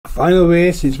Final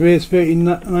race is race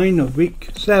 39 of week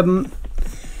 7.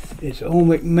 It's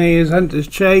Alnwick Mayor's Hunters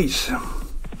Chase.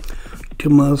 2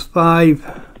 miles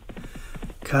 5.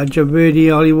 Kaja Verde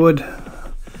Hollywood.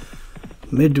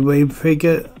 Midway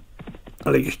figure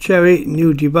Alex Cherry.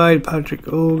 New Divide Patrick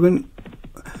Organ.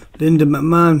 Linda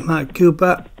McMahon, Matt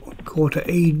Cooper. Quarter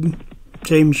Eden,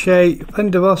 James Shea.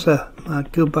 Pendevossa,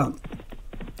 Matt Cooper.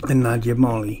 And Nadia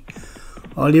Molly.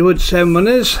 Hollywood 7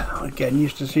 winners. I'm getting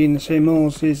used to seeing the same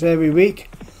horses every week.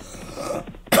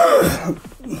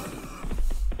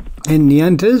 In the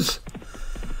Hunters.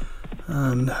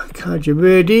 And Kaja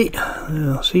Verde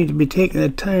seem to be taking their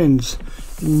turns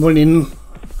in winning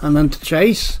an Hunter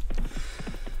Chase.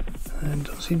 And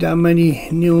don't see that many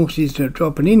new horses that are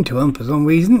dropping into them for some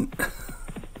reason.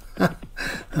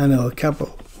 I know a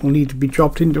couple will need to be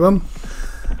dropped into them.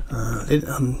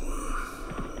 I'm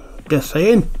just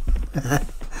saying.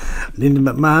 Linda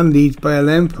McMahon leads by a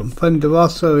length from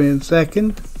Pendevossa in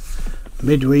second.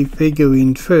 Midway figure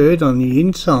in third on the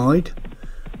inside.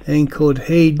 Then called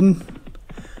Hayden,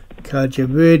 Kaja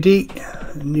Verde,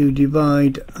 New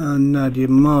Divide and Nadia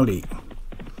Molly.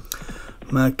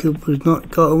 Matt Cooper's not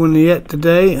got a winner yet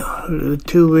today. The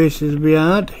 2 races we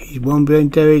had. He's won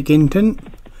behind Derek Hinton.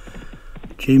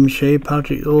 James Shea,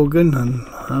 Patrick Organ and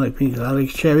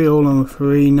Alex Cherry all on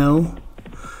 3 now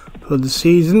for the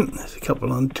season. There's a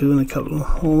couple on 2 and a couple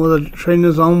of all other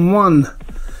trainers on 1.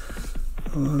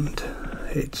 And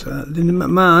it's Linda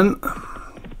McMahon.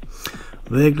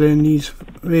 Regular in these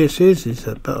races is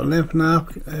about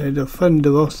 11.5 ahead of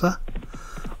Pendevossa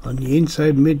on the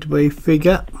inside midway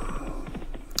figure.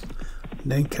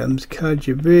 Then comes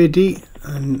Kaja Verde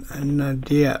and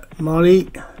Nadia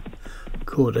Molly.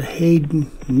 Quarter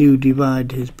Hayden, New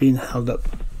Divide has been held up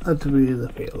at the rear of the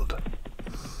field.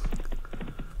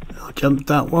 I'll jump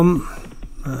that one,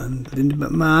 and Linda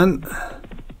McMahon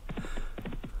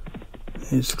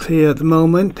is clear at the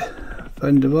moment.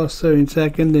 Pendevossa in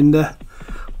second. Linda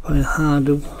find hard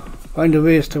to find a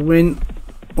race to win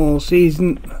all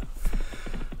season.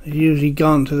 They've usually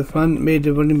gone to the front, made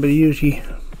the running, but usually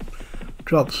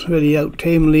drops really out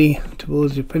tamely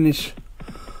towards the finish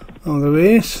of the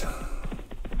race.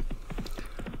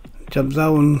 Jumps that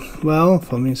one well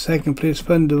from in second place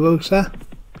Pendevossa.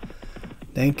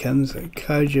 Then comes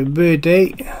Kaja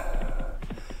Verde.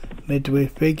 Midway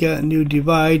figure, New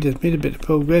Divide has made a bit of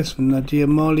progress from Nadia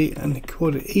Molly, and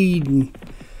Quarter Eden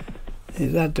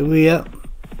is at the rear.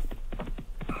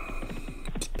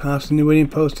 Passing the winning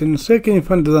post in the second in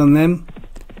front of them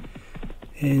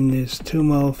in this 2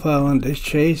 mile 5 Hunters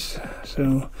Chase.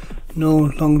 So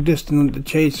no long distance on the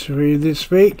chase for you this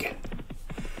week.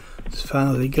 As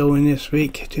far as they go in this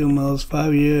week, 2 miles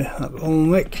 5 here at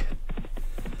Alnwick.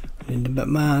 Linda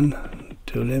McMahon,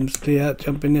 2 limbs clear,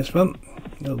 jumping this one.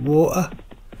 No water.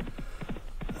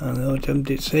 And they'll jumped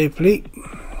it safely.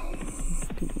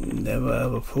 Never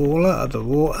have a faller at the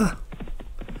water.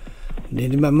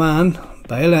 Linda McMahon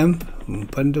by a length from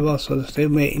Pendevossa,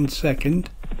 stalemate in second.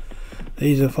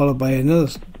 These are followed by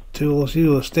another 2 horses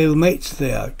who are stalemates.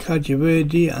 They are Kaja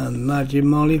Verde and Nadia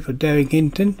Molly for Derek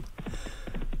Hinton.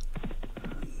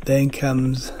 Then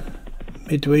comes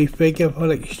midway figure for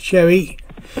Alex Cherry,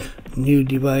 New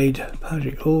Divide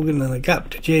Patrick Hogan, and a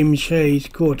gap to James Shea's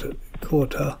quarter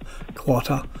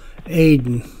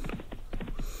Aiden.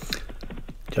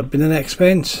 Jumping the next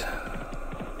fence,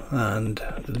 and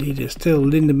the lead is still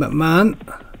Linda McMahon.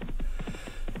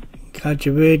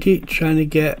 Kaja Verde trying to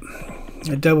get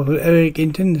a double for Eric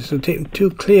Hinton. This will take him too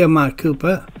clear Matt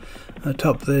Cooper at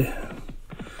top of the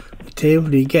table.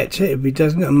 He gets it. If he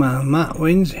doesn't, and Matt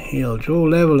wins. He'll draw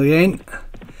level again.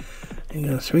 He's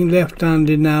going to swing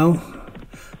left-handed now.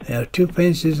 There are 2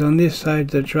 fences on this side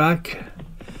of the track.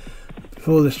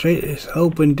 Before the straight is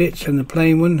open ditch and the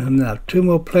plain one, and there are 2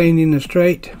 more plain in the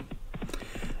straight.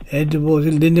 Head towards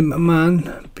Linda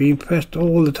McMahon, being pressed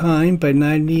all the time by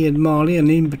Nadia and Molly, and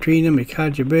in between them is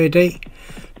Kaja Verde.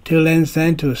 2 lengths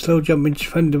then to a slow jumping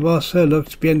Pendevossa,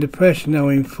 looks to be under pressure now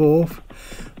in 4th.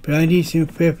 Behind each in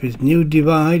 5th is New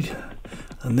Divide,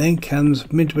 and then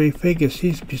comes midway figure.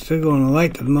 Seems to be still going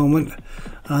alright at the moment,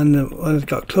 and the one that's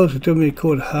got closer to me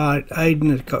called Hayden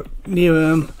has got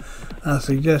nearer him as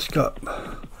they just got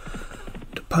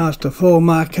to pass the 4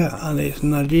 marker, and it's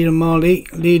Nadia Molly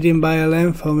leading by a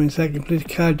length from in second place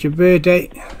Kaja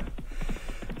Verde.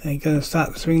 They're going to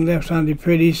start to swing left-handed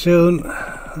pretty soon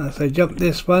as they jump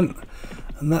this one,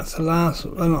 and that's the last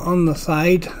one on the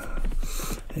side.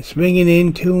 It's swinging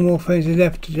in, 2 more fences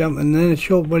left to jump, and then a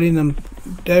short running, and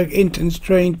Derek Hinton's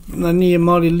trained. Nadia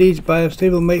Molly leads by a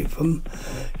stablemate from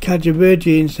Kaja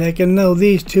Verde in second. Now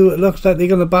these two, it looks like they're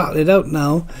going to battle it out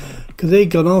now. because they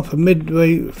got on for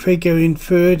midway figure in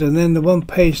third, and then the one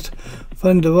paced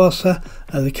Thunder Rossa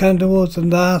as the counter was the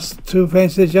last 2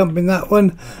 fences jumping that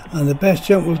one, and the best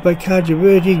jump was by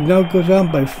Cajaverdi. Now goes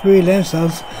on by 3 lengths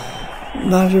as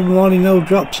Nigel Molyneux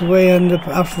drops away, and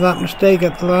after that mistake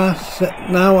at the last set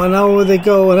now, and over they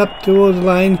go and up towards the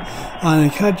line,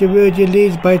 and Cajaverdi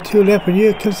leads by 2 left, and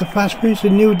here comes the fast finish, the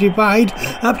new divide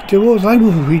up towards the line.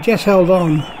 Ooh, he just held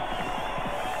on.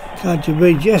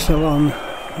 Cajaverdi just held on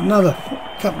another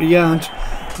couple of yards.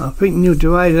 I think new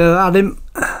divide had him,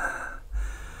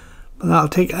 but that'll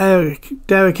take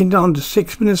Derek on to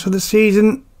 6 minutes for the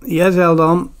season. He has held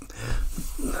on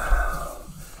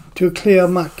to clear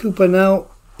Matt Cooper now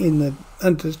in the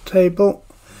Hunters table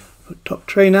for top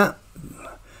trainer.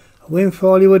 A win for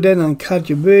Hollywood then, and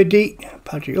Cajaverdi,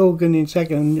 Patrick Hogan in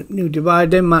second, new divide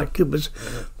then, Matt Cooper's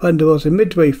Thunder was a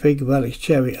midway figure of Alex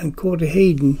Cherry, and Corder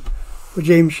Hayden for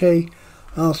James Shea.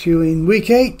 I'll see you in week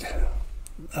 8.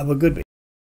 Have a good week.